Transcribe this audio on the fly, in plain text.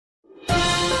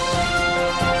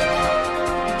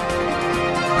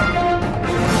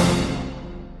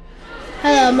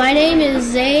Hello, my name is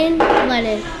Zane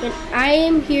Lennon, and I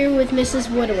am here with Mrs.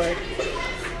 Woodward.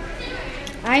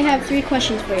 I have 3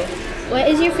 questions for you. What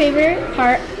is your favorite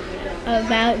part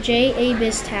about J.A.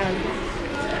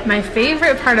 BizTown? My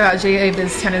favorite part about J.A.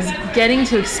 BizTown is getting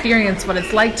to experience what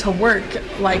it's like to work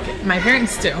like my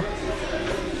parents do.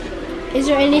 Is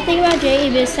there anything about J.A.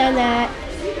 BizTown that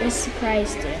has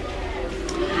surprised you?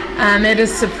 It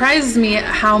has surprised me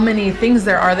how many things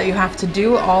there are that you have to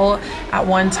do all at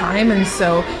one time, and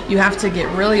so you have to get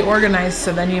really organized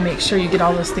so then you make sure you get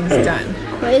all those things done.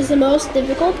 What is the most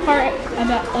difficult part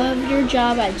of your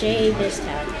job at J.A.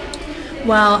 BizTown?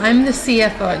 Well, I'm the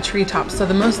CFO at Treetop, so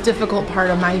the most difficult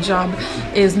part of my job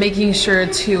is making sure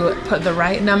to put the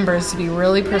right numbers to be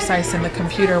really precise in the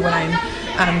computer when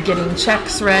I'm getting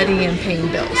checks ready and paying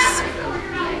bills.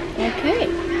 Okay.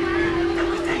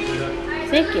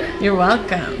 Thank you. You're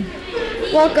welcome.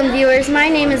 Welcome, viewers. My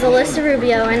name is Alyssa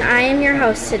Rubio, and I am your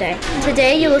host today.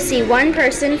 Today, you will see one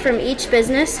person from each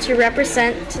business to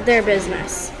represent their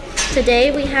business.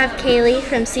 Today, we have Kaylee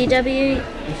from CWU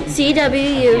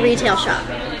Retail Shop.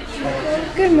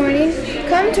 Good morning.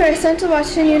 Come to our Central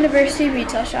Washington University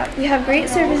retail shop. We have great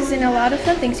services and a lot of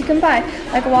fun things you can buy,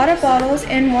 like water bottles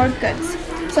and more goods.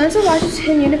 Central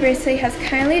Washington University has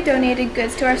kindly donated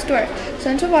goods to our store.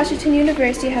 Central Washington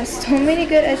University has so many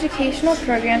good educational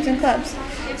programs and clubs.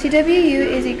 CWU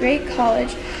is a great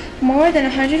college, more than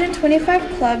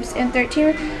 125 clubs and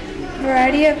 13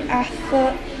 variety of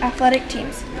athletic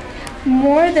teams.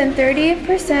 More than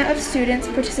 30% of students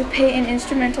participate in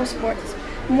instrumental sports.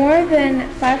 More than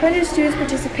 500 students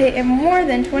participate in more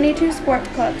than 22 sport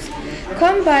clubs.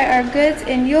 Come buy our goods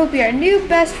and you'll be our new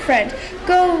best friend.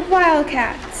 Go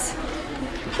Wildcats!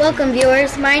 Welcome,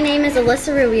 viewers. My name is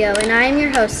Alyssa Rubio, and I am your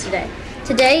host today.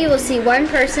 Today, you will see one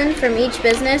person from each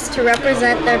business to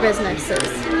represent their businesses.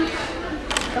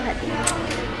 Go ahead.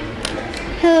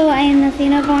 Hello, I am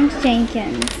Athena Von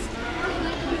Jenkins.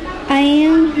 I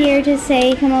am here to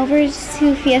say come over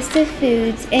to Fiesta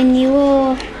Foods and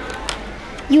you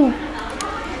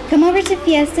come over to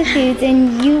Fiesta Foods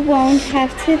and you won't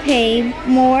have to pay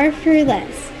more for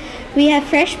less. We have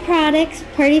fresh products,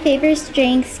 party favors,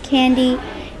 drinks, candy,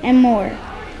 and more.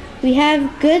 We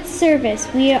have good service.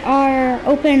 We are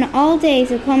open all day,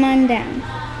 so come on down.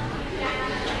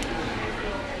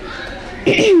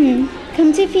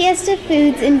 Come to Fiesta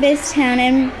Foods in BizTown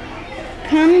and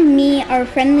come meet our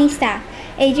friendly staff,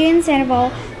 Adrian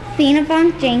Sandoval, Athena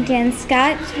Von Jenkins,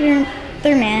 Scott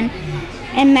Thurman,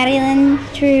 and Madeline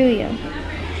Trujillo.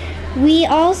 We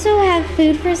also have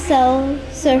food for sale,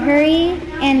 so hurry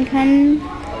and come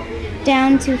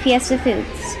down to Fiesta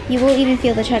Foods. You will even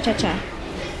feel the cha-cha-cha.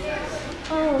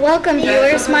 Welcome,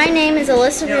 viewers. My name is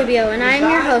Alyssa Rubio, and I am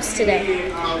your host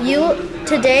today.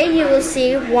 Today, you will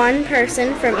see one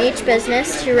person from each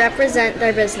business to represent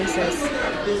their businesses.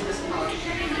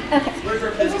 Okay.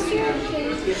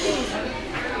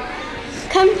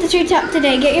 Come to Treetop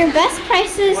today. Get your best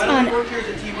prices on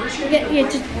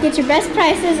get your best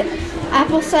prices,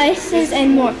 apple slices,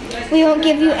 and more. We won't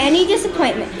give you any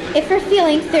disappointment. If you're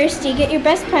feeling thirsty, get your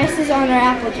best prices on our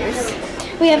apple juice.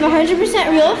 We have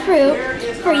 100% real fruit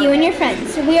for you and your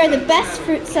friends. We are the best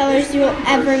fruit sellers you will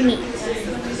ever meet.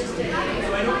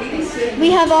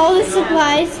 We have all the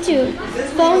supplies to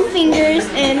foam fingers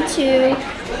and to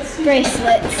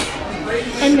bracelets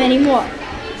and many more.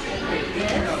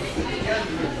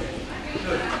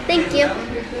 Thank you.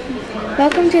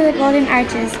 Welcome to the Golden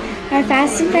Arches. Our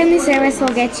fast and friendly service will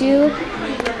get you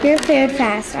your food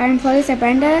fast. Our employees are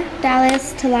Brenda,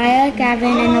 Dallas, Talia,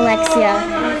 Gavin, and Alexia.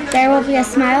 There will be a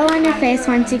smile on your face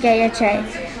once you get your tray.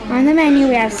 On the menu,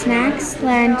 we have snacks,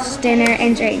 lunch, dinner,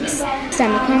 and drinks. So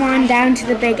come on down to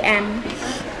the Big M.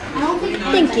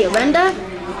 Thank you, Brenda.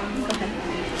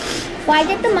 Why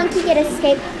did the monkey get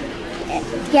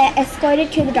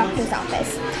escorted to the doctor's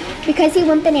office? Because he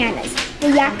went bananas. The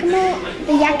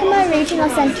Yakima Regional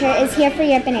Center is here for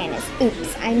your bananas.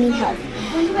 Oops, I mean health.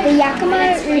 The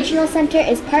Yakima Regional Center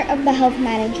is part of the Health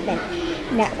Management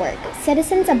Network.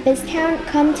 Citizens of BizTown,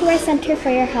 come to our center for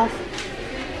your health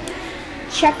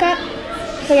checkup.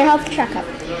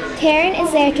 Taryn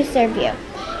is there to serve you.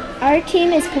 Our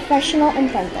team is professional and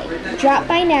friendly. Drop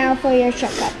by now for your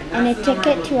checkup and a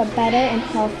ticket to a better and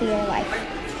healthier life.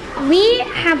 We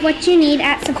have what you need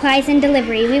at Supplies and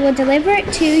Delivery. We will deliver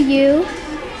it to you.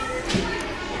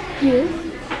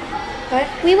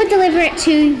 We will deliver it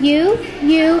to you,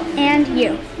 and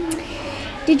you.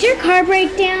 Did your car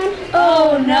break down?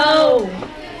 Oh no!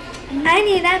 I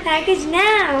need that package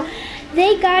now.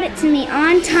 They got it to me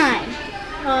on time.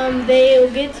 They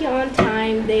will get to you on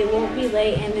time, they won't be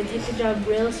late, and they take the job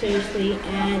real seriously.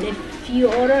 And if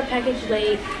you order a package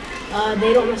late,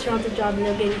 they don't mess around with the job and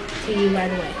they'll get it to you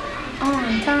right away.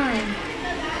 On time.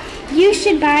 You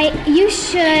should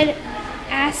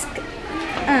ask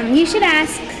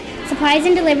Supplies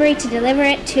and Delivery to deliver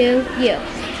it to you.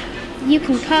 You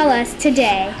can call us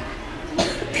today.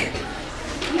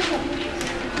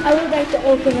 I would like to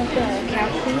open up an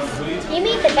account, please. You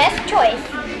made the best choice.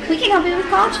 We can help you with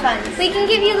college funds. We can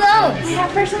give you loans. We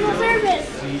have personal service.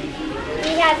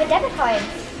 We have a debit card.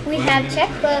 We have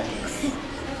checkbooks.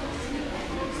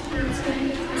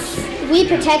 We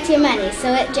protect your money,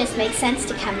 so it just makes sense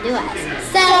to come to us.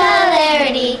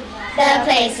 Celerity, the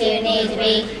place you need to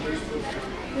be.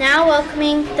 Now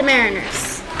welcoming the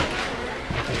Mariners.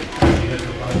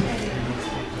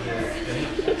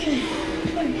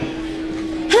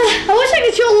 I wish I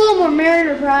could show a little more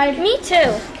Mariner pride. Me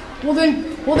too.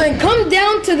 Well then, come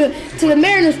down to the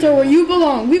Mariner store where you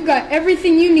belong. We've got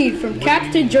everything you need, from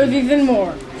caps to jerseys and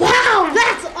more. Wow,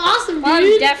 that's awesome, dude. Well,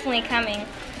 I'm definitely coming.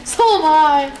 So am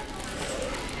I.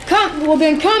 Come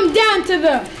down to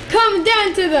the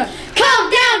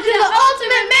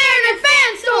ultimate Mariner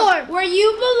fan store where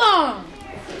you belong.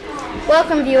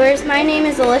 Welcome, viewers. My name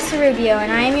is Alyssa Rubio,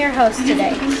 and I am your host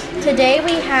today. Today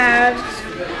we have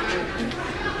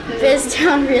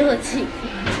BizTown Realty.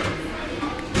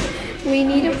 We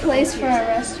need a place for our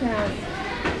restaurant.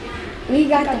 We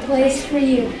got the place for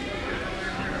you.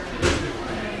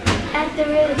 At the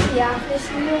realty office,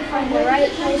 you will find the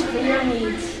right place for your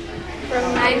needs.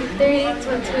 From 9:30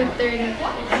 to 2:30,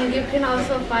 and you can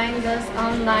also find us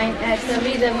online at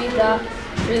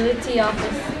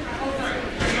www.realtyoffice.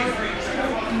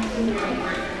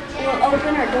 We'll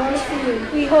open our doors for you.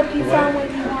 We hope you found what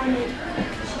you wanted.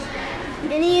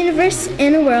 In a universe,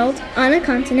 in a world, on a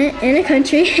continent, in a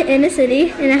country, in a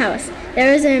city, in a house,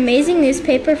 there was an amazing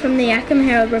newspaper from the Yakima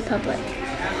Herald Republic.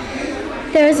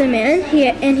 There was a man, he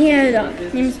had a dog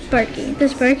named Sparky.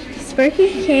 Sparky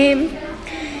came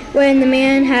when the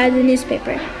man had the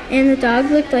newspaper, and the dog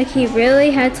looked like he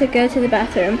really had to go to the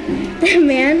bathroom. The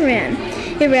man ran.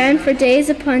 He ran for days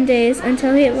upon days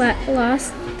until he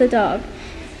lost the dog.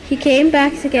 He came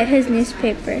back to get his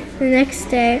newspaper. The next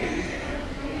day,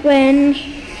 when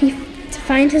he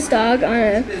found his dog on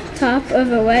the top of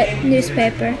a wet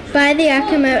newspaper by the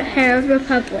Yakima Herald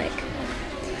Republic.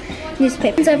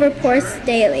 Newspapers of reports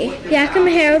daily.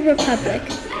 Yakima Herald Republic,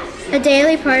 a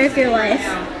daily part of your life.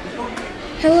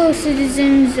 Hello,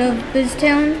 citizens of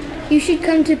BizTown. You should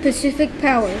come to Pacific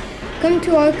Power. Come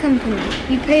to our company.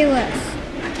 You pay less.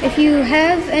 If you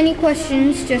have any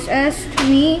questions, just ask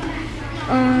me,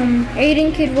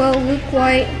 Aiden Kidwell, Luke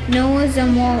White, Noah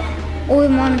Zamwalt, or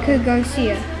Monica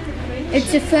Garcia.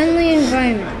 It's a friendly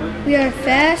environment. We are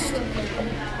fast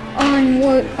on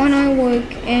our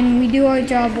work, and we do our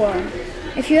job well.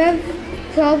 If you have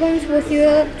problems with your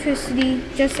electricity,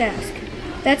 just ask.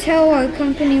 That's how our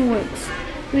company works.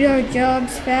 We do our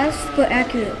jobs fast but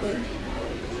accurately.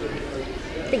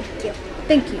 Thank you.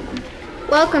 Thank you.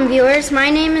 Welcome, viewers. My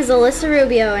name is Alyssa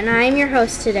Rubio, and I am your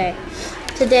host today.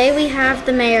 Today we have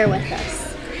the mayor with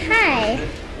us. Hi.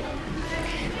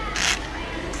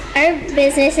 Our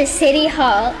business is City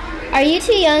Hall. Are you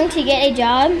too young to get a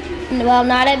job? Well,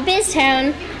 not at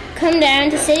BizTown. Come down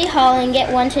to City Hall and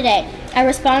get one today. A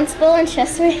responsible and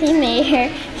trustworthy mayor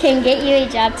can get you a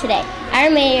job today. Our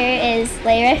mayor is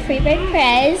Lyra Freeberg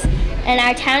Perez, and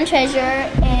our town treasurer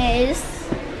is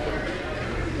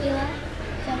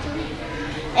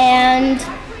and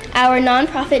our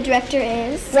nonprofit director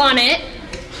is Ronit.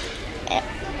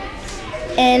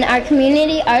 And our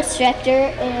community arts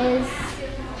director is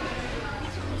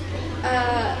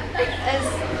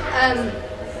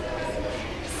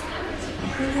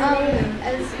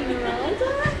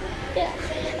yeah.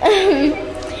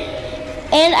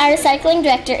 And our recycling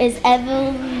director is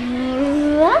Evelyn.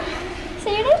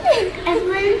 Say your name.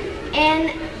 Evelyn,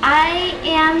 and I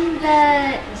am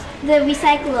the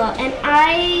recycler,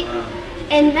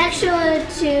 and make sure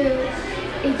to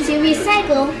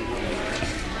recycle.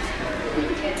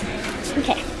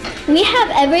 Okay. We have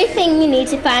everything you need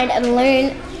to find and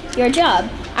learn your job.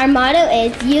 Our motto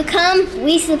is, you come,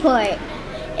 we support.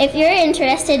 If you're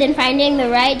interested in finding the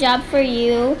right job for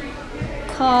you,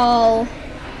 call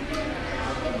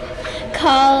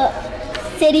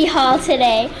City Hall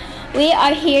today. We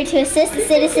are here to assist the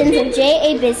citizens of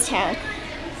J.A. BizTown.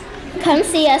 Come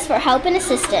see us for help and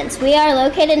assistance. We are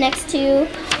located next to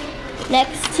the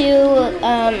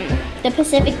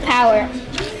Pacific Power.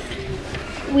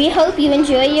 We hope you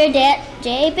enjoy your day at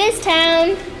J.A.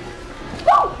 BizTown.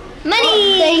 Woo!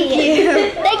 Money! Thank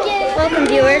you. Thank you. Welcome,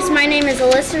 viewers. My name is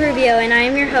Alyssa Rubio, and I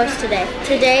am your host today.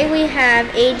 Today we have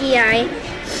ADI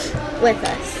with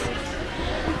us.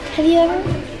 Have you ever?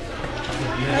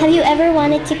 Have you ever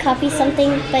wanted to copy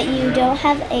something but you don't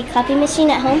have a copy machine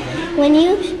at home?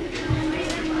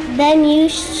 Then you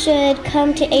should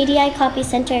come to ADI Copy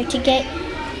Center to get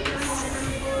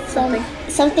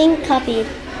something copied.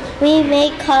 We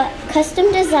make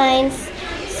custom signs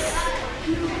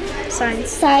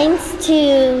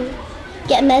to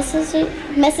get messages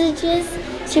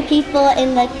to people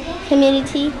in the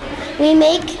community. We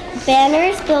make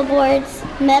banners, billboards,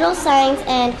 metal signs,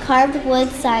 and carved wood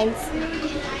signs,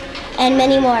 and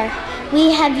many more.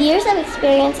 We have years of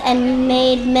experience and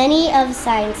made many of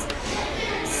signs.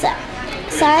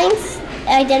 Signs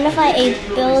identify a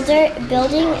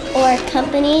building or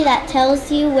company that tells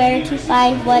you where to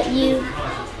find what you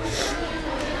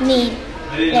need.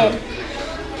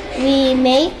 We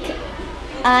make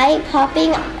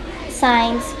eye-popping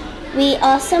signs. We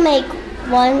also make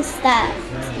ones that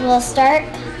will start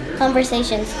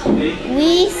conversations.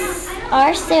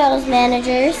 Our sales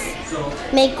managers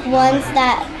make ones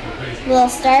that will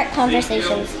start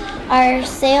conversations. Our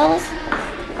sales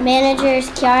managers,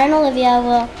 Kiara and Olivia,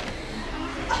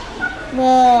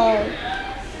 will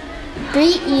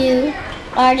greet you.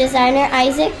 Our designer,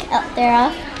 Isaac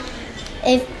Theroff,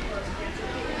 if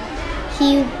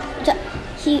he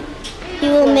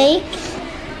will make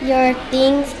your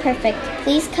things perfect.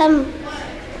 Please come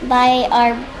by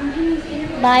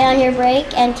on your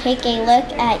break and take a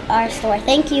look at our store.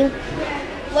 Thank you.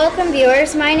 Welcome,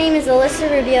 viewers. My name is Alyssa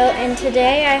Rubio, and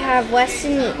today I have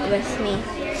Weston Neat with me.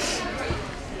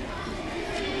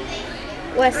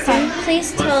 Weston,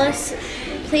 please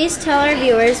tell our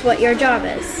viewers what your job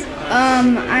is.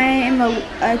 I am an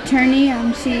attorney.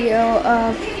 I'm CEO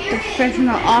of the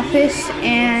professional office,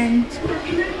 and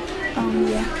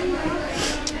yeah.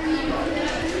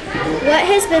 What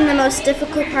has been the most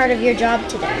difficult part of your job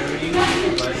today?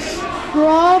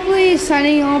 Probably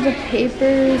signing all the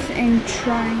papers and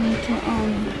trying to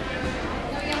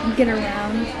get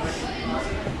around.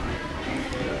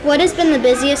 What has been the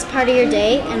busiest part of your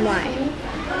day and why?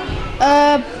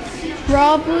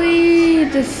 Probably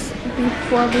just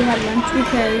before we had lunch,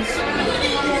 because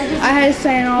I had to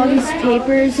sign all these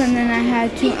papers and then I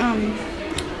had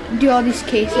to do all these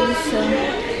cases. So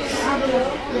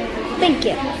thank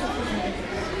you.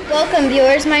 Welcome,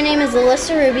 viewers. My name is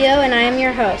Alyssa Rubio, and I am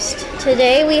your host.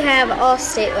 Today we have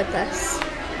Allstate with us.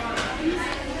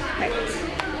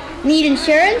 Right. Need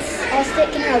insurance?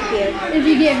 Allstate can help you. If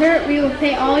you get hurt, we will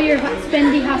pay all your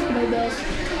spendy hospital bills.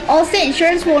 Allstate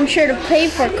Insurance will ensure to pay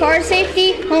for car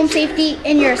safety, home safety,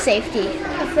 and your safety.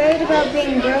 Afraid about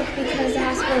being broke because the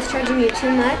hospital is charging you too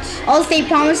much? Allstate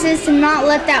promises to not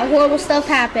let that horrible stuff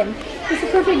happen. It's a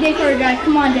perfect day for a drive.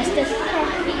 Come on, Justice.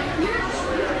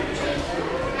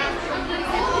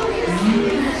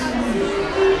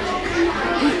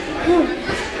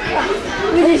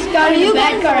 We just got in a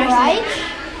bad car accident.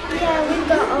 Yeah, we've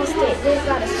got Allstate. They've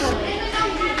got us covered.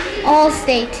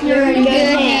 Allstate, you're in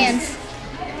good hands.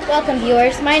 Welcome,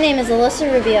 viewers. My name is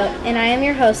Alyssa Rubio, and I am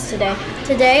your host today.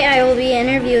 Today, I will be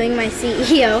interviewing my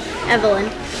CEO, Evelyn.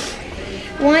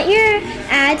 Want your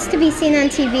ads to be seen on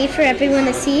TV for everyone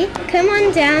to see? Come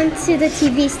on down to the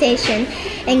TV station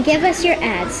and give us your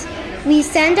ads. We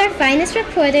send our finest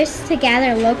reporters to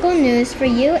gather local news for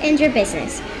you and your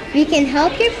business. We can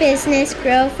help your business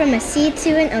grow from a seed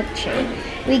to an oak tree.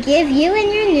 We give you and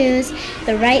your news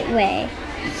the right way.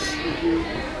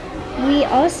 We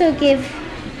also give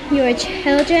your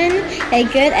children a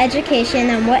good education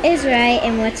on what is right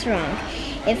and what's wrong.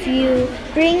 If you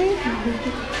bring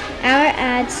our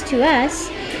ads to us,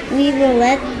 we will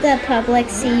let the public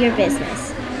see your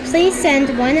business. Please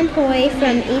send one employee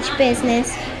from each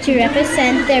business to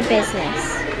represent their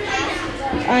business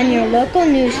on your local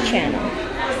news channel.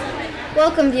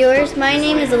 Welcome, viewers. My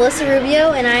name is Alyssa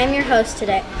Rubio, and I am your host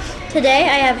today. Today,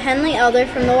 I have Henley Elder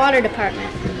from the Water Department.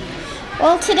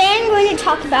 Well, today I'm going to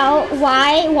talk about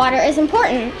why water is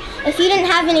important. If you didn't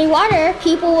have any water,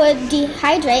 people would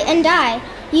dehydrate and die.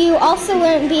 You also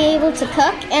wouldn't be able to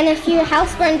cook, and if your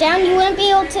house burned down, you wouldn't be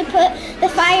able to put the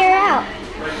fire out.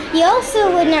 You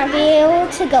also would not be able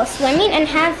to go swimming and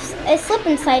have a slip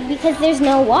and slide because there's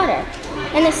no water.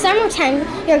 In the summertime,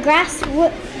 your grass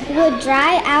would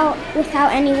dry out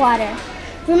without any water.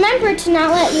 Remember to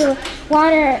not let your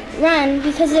water run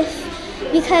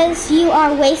because you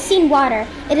are wasting water.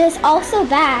 It is also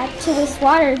bad to waste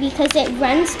water because it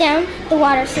runs down the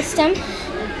water system.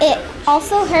 It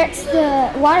also hurts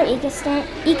the water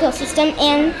ecosystem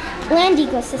and land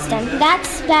ecosystem.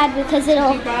 That's bad because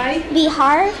it'll be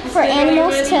hard for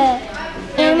animals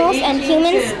and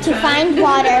humans to find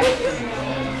water.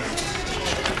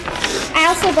 I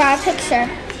also brought a picture.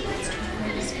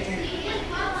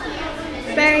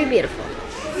 Very beautiful.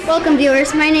 Welcome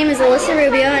viewers, my name is Alyssa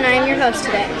Rubio and I am your host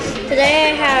today.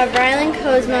 Today I have Rylan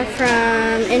Kozma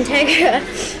from Integra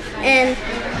and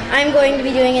I'm going to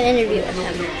be doing an interview with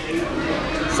him.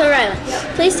 So Rylan,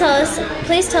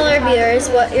 please tell our viewers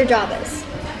what your job is.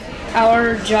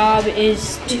 Our job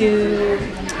is to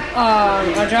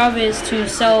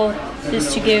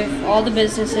give all the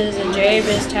businesses in JA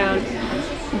BizTown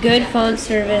good phone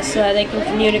service so that they can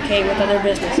communicate with other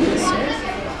businesses.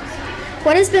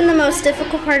 What has been the most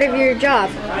difficult part of your job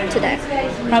today?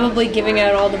 Probably giving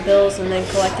out all the bills and then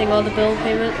collecting all the bill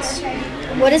payments.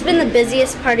 What has been the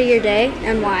busiest part of your day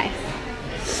and why?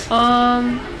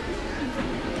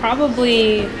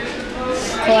 Probably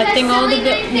collecting all the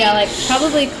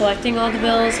collecting all the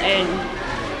bills and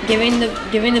giving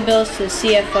the bills to the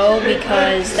CFO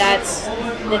because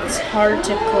it's hard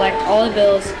to collect all the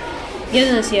bills, give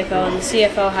them to the CFO, and the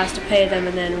CFO has to pay them,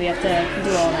 and then we have to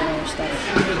do all that other stuff.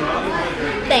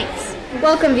 Thanks.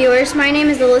 Welcome viewers, my name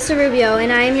is Alyssa Rubio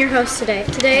and I am your host today.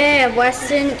 Today I have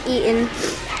Weston Eaton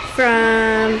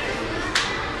from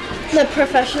the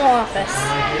professional office.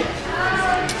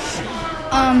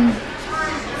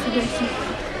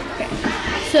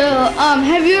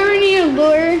 Have you ever needed a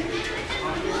lawyer?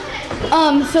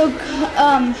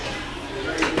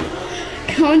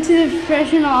 Going to the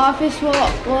professional office will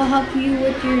help you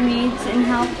with your needs and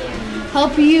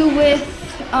help you with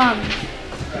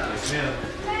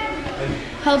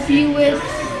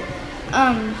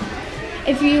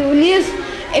if you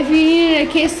need a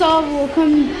case solved, we'll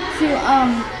come to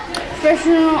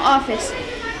professional office.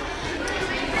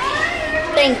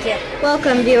 Thank you.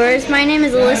 Welcome viewers, my name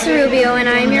is Alyssa Rubio and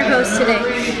I am your host today.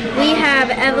 We have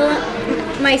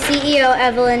my CEO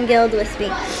Evelyn Guild with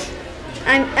me.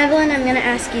 Evelyn, I'm going to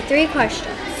ask you 3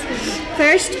 questions.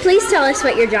 First, please tell us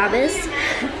what your job is.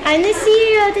 I'm the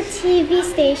CEO of the TV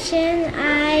station.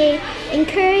 I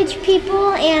encourage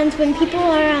people, and when people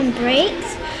are on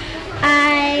breaks,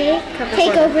 I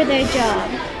take over their job.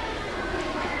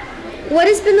 What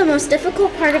has been the most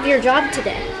difficult part of your job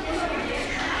today?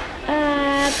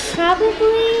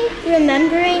 Probably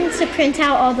remembering to print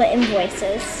out all the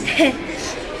invoices.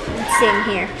 Same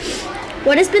here.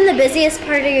 What has been the busiest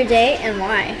part of your day and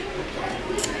why?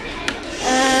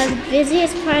 The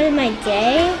busiest part of my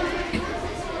day,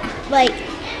 like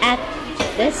at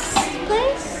this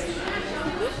place?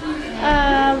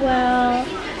 Well,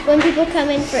 when people come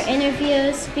in for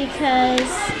interviews because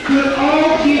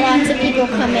lots of people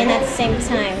come in at the same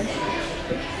time.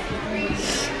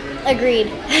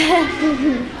 Agreed.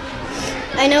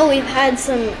 I know we've had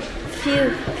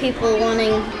few people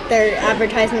wanting their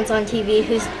advertisements on TV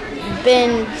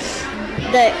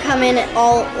that come in at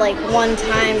all like one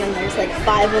time, and there's like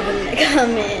 5 of them that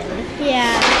come in.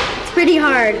 Yeah. It's pretty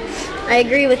hard. I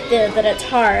agree with that it's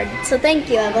hard. So thank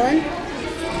you, Evelyn.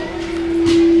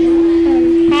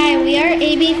 Hi, we are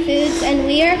AB Foods, and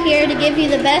we are here to give you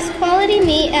the best quality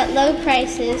meat at low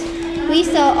prices. We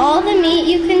sell all the meat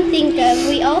you can think of.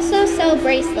 We also sell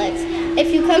bracelets.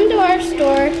 If you come to our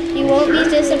store, you won't be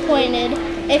disappointed.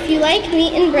 If you like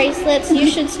meat and bracelets, you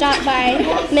should stop by.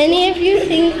 Many of you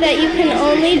think that you can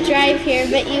only drive here,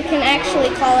 but you can actually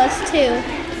call us too.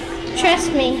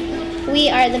 Trust me, we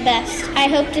are the best. I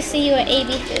hope to see you at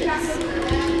AB Foods.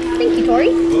 Thank you,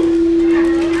 Tori.